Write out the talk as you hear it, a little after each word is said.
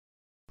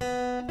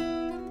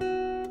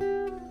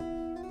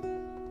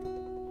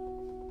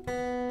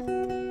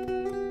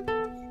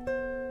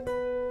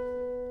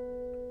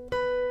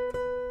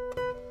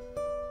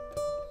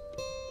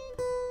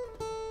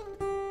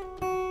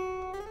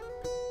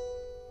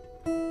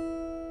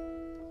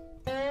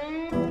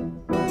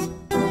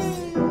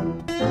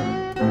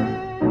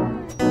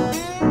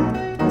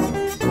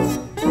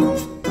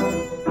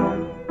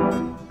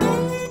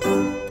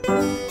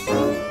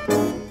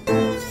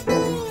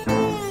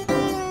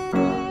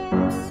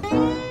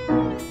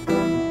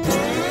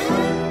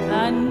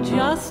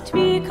just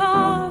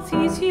because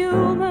he's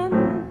human.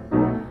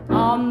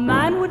 A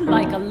man would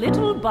like a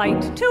little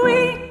bite to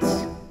eat.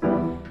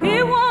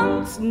 He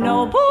wants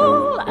no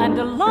bull and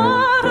a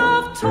lot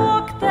of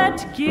talk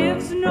that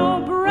gives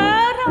no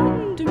bread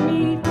and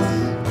meat.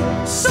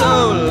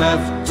 So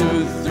left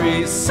 2,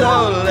 3,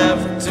 so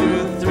left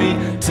 2, 3,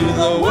 to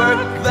the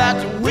work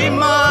that we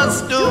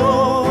must do.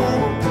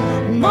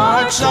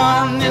 March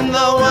on in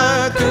the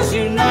Workers'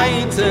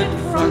 United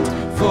Front,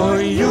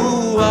 for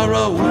you are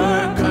a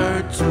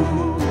worker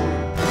too.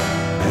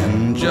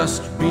 And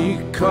just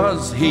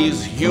because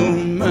he's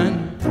human,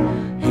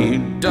 he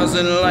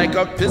doesn't like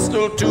a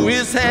pistol to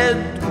his head.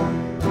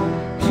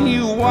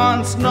 He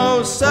wants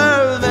no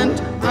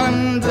servant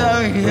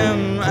under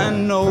him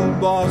and no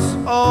boss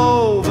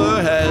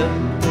overhead.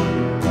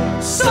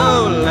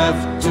 So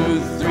left 2,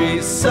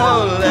 3,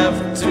 so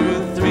left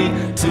 2,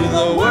 3, to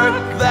the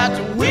work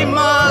that we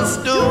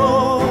must do.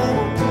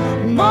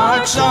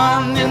 March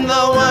on in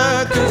the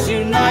Workers'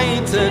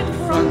 United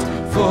Front,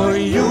 for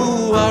you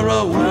are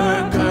a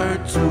worker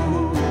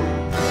too.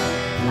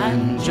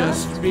 And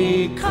just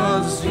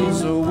because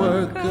he's a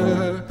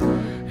worker,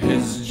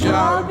 his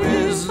job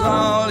is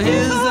all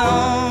his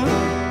own.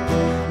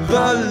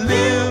 The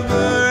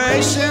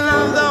liberation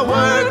of the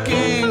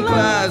working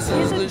class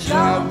is the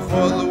job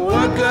for the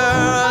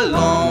worker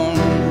alone.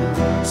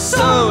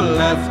 So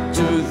left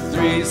 2,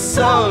 3,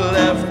 so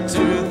left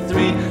 2,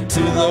 3,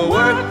 to the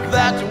work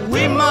that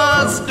we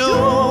must do.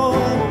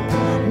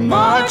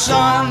 March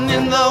on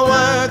in the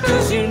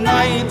Workers'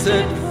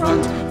 United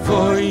Front,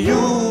 for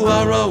you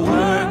are a